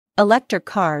Electric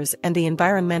cars and the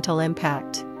environmental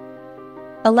impact.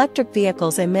 Electric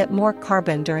vehicles emit more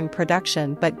carbon during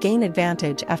production but gain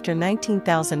advantage after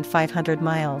 19,500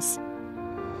 miles.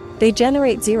 They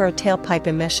generate zero tailpipe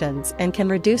emissions and can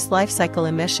reduce life cycle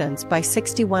emissions by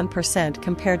 61%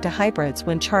 compared to hybrids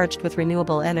when charged with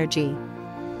renewable energy.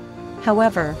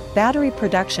 However, battery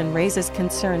production raises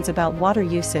concerns about water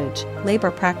usage, labor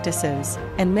practices,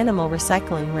 and minimal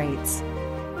recycling rates.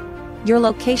 Your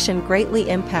location greatly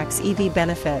impacts EV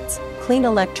benefits. Clean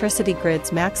electricity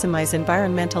grids maximize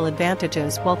environmental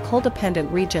advantages while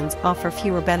coal-dependent regions offer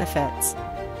fewer benefits.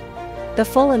 The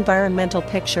full environmental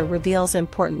picture reveals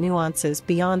important nuances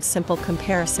beyond simple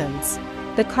comparisons.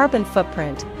 The carbon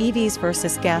footprint, EVs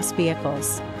versus gas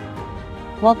vehicles.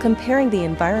 While comparing the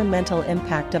environmental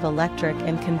impact of electric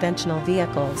and conventional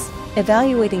vehicles,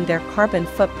 evaluating their carbon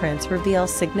footprints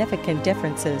reveals significant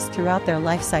differences throughout their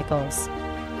life cycles.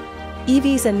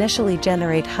 EVs initially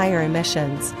generate higher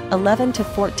emissions, 11 to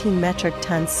 14 metric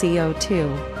tons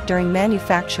CO2, during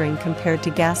manufacturing compared to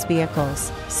gas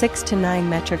vehicles, 6 to 9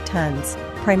 metric tons,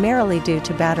 primarily due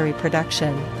to battery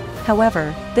production.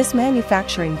 However, this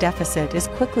manufacturing deficit is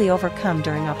quickly overcome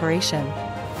during operation.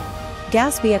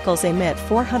 Gas vehicles emit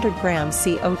 400 grams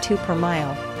CO2 per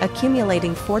mile,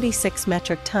 accumulating 46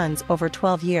 metric tons over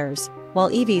 12 years, while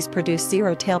EVs produce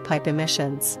zero tailpipe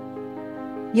emissions.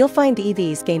 You'll find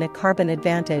EVs gain a carbon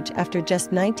advantage after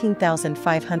just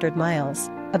 19,500 miles,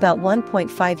 about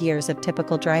 1.5 years of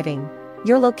typical driving.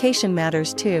 Your location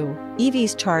matters too.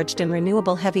 EVs charged in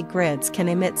renewable heavy grids can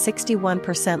emit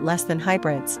 61% less than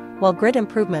hybrids, while grid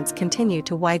improvements continue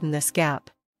to widen this gap.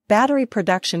 Battery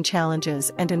production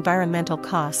challenges and environmental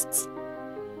costs.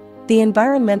 The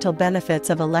environmental benefits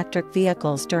of electric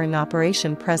vehicles during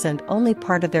operation present only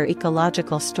part of their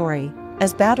ecological story,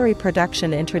 as battery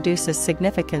production introduces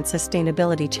significant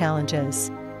sustainability challenges.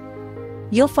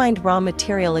 You'll find raw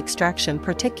material extraction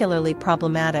particularly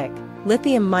problematic.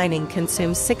 Lithium mining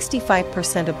consumes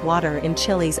 65% of water in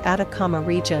Chile's Atacama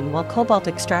region, while cobalt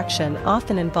extraction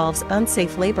often involves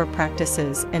unsafe labor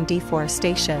practices and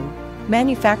deforestation.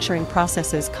 Manufacturing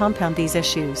processes compound these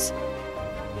issues.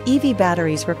 EV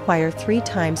batteries require 3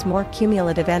 times more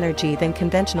cumulative energy than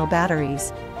conventional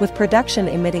batteries, with production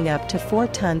emitting up to 4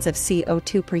 tons of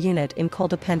CO2 per unit in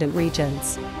coal-dependent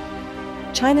regions.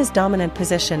 China's dominant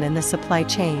position in the supply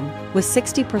chain, with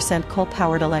 60%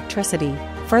 coal-powered electricity,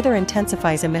 further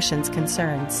intensifies emissions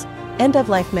concerns.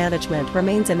 End-of-life management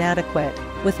remains inadequate,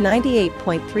 with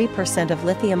 98.3% of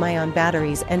lithium-ion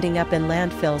batteries ending up in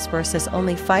landfills versus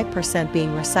only 5% being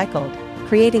recycled,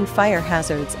 creating fire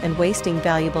hazards and wasting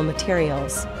valuable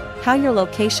materials. How your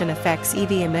location affects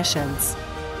EV emissions.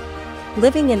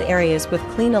 Living in areas with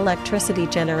clean electricity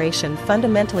generation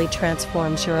fundamentally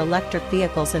transforms your electric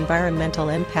vehicle's environmental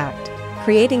impact,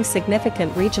 creating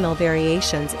significant regional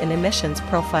variations in emissions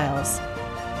profiles.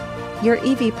 Your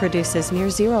EV produces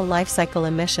near-zero life cycle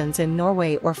emissions in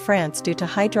Norway or France due to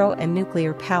hydro and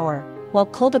nuclear power, while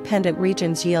coal-dependent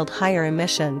regions yield higher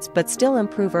emissions but still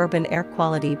improve urban air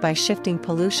quality by shifting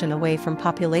pollution away from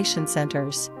population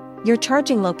centers. Your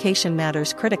charging location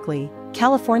matters critically.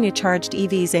 California charged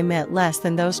EVs emit less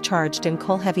than those charged in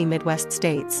coal-heavy Midwest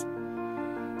states.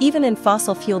 Even in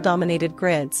fossil fuel-dominated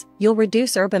grids, you'll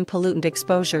reduce urban pollutant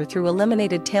exposure through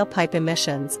eliminated tailpipe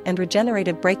emissions and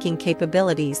regenerative braking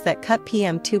capabilities that cut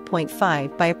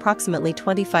PM2.5 by approximately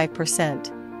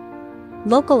 25%.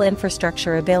 Local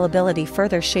infrastructure availability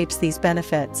further shapes these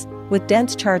benefits, with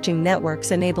dense charging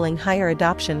networks enabling higher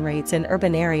adoption rates in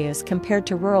urban areas compared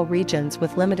to rural regions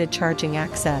with limited charging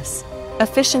access.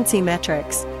 Efficiency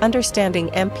metrics, understanding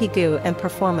MPGe and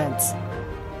performance.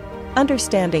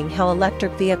 Understanding how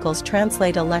electric vehicles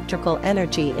translate electrical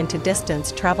energy into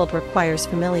distance traveled requires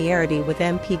familiarity with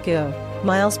MPGe,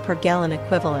 miles per gallon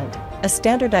equivalent, a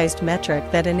standardized metric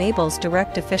that enables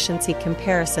direct efficiency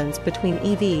comparisons between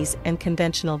EVs and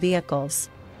conventional vehicles.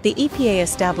 The EPA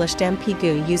established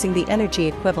MPGe using the energy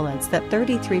equivalence that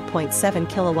 33.7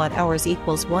 kilowatt-hours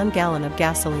equals 1 gallon of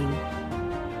gasoline.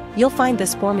 You'll find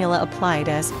this formula applied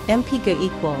as MPGe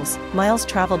equals miles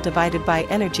traveled divided by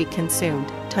energy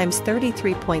consumed times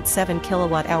 33.7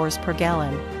 kilowatt-hours per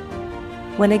gallon.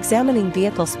 When examining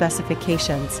vehicle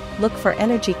specifications, look for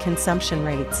energy consumption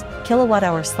rates,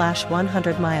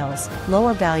 kilowatt-hour/100 miles.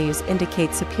 Lower values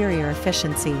indicate superior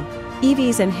efficiency.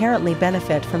 EVs inherently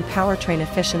benefit from powertrain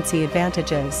efficiency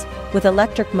advantages, with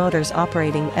electric motors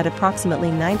operating at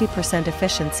approximately 90%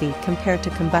 efficiency compared to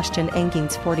combustion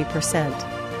engines' 40%.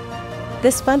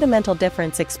 This fundamental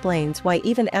difference explains why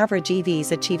even average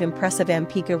EVs achieve impressive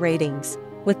MPGe ratings,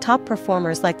 with top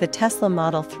performers like the Tesla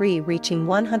Model 3 reaching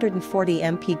 140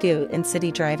 MPGe in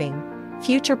city driving.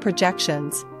 Future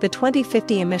projections, the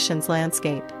 2050 emissions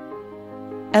landscape.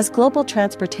 As global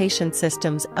transportation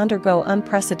systems undergo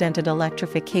unprecedented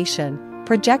electrification,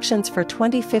 projections for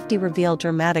 2050 reveal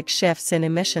dramatic shifts in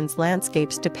emissions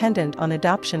landscapes dependent on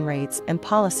adoption rates and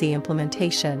policy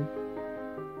implementation.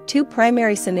 Two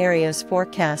primary scenarios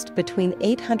forecast between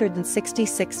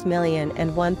 866 million and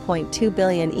 1.2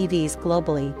 billion EVs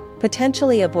globally,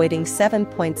 potentially avoiding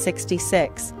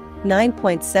 7.66,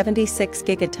 9.76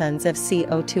 gigatons of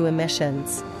CO2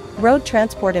 emissions. Road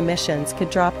transport emissions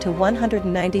could drop to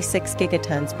 196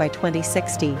 gigatons by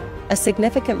 2060, a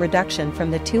significant reduction from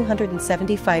the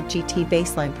 275 GT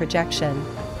baseline projection.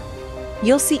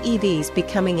 You'll see EVs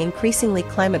becoming increasingly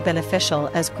climate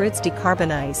beneficial as grids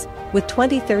decarbonize, with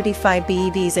 2035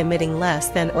 BEVs emitting less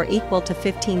than or equal to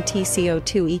 15 T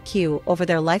CO2 EQ over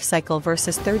their lifecycle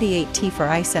versus 38 T for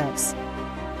ICEVs.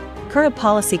 Current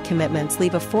policy commitments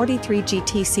leave a 43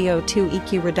 GT CO2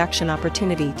 EQ reduction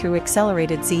opportunity through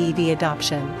accelerated ZEV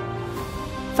adoption.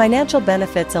 Financial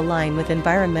benefits align with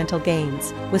environmental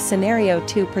gains, with Scenario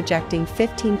 2 projecting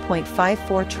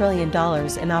 $15.54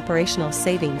 trillion in operational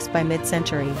savings by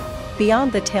mid-century.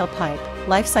 Beyond the tailpipe,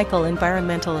 lifecycle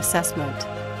environmental assessment.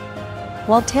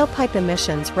 While tailpipe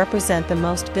emissions represent the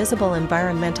most visible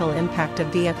environmental impact of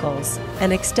vehicles,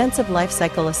 an extensive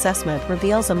lifecycle assessment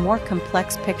reveals a more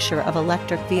complex picture of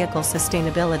electric vehicle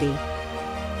sustainability.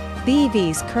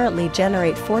 BEVs currently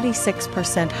generate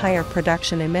 46% higher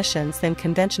production emissions than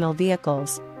conventional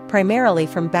vehicles, primarily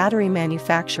from battery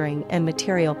manufacturing and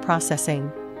material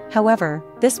processing. However,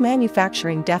 this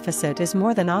manufacturing deficit is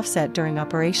more than offset during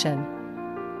operation.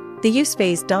 The use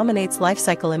phase dominates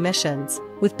lifecycle emissions,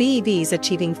 with BEVs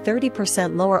achieving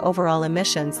 30% lower overall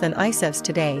emissions than ICEVs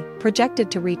today,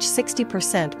 projected to reach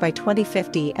 60% by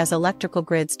 2050 as electrical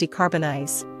grids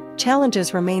decarbonize.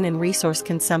 Challenges remain in resource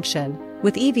consumption,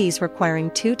 with EVs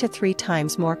requiring 2 to 3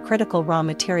 times more critical raw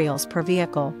materials per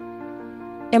vehicle.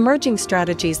 Emerging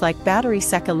strategies like battery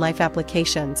second life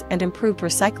applications and improved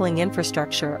recycling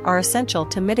infrastructure are essential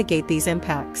to mitigate these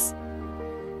impacts.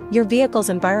 Your vehicle's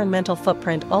environmental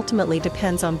footprint ultimately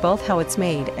depends on both how it's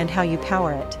made and how you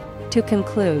power it. To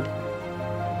conclude,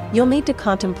 you'll need to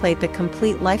contemplate the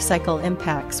complete lifecycle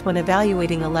impacts when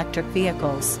evaluating electric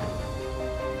vehicles.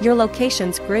 Your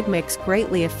location's grid mix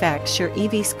greatly affects your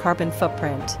EV's carbon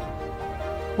footprint.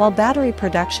 While battery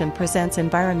production presents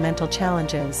environmental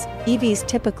challenges, EVs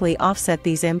typically offset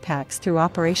these impacts through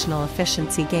operational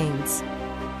efficiency gains.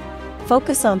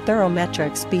 Focus on thorough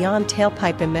metrics beyond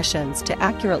tailpipe emissions to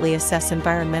accurately assess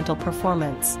environmental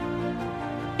performance.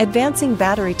 Advancing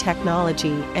battery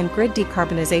technology and grid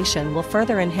decarbonization will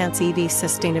further enhance EV's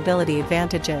sustainability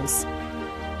advantages.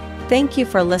 Thank you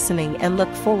for listening and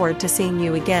look forward to seeing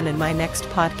you again in my next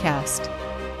podcast.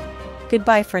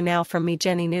 Goodbye for now from me,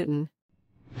 Jenny Newton.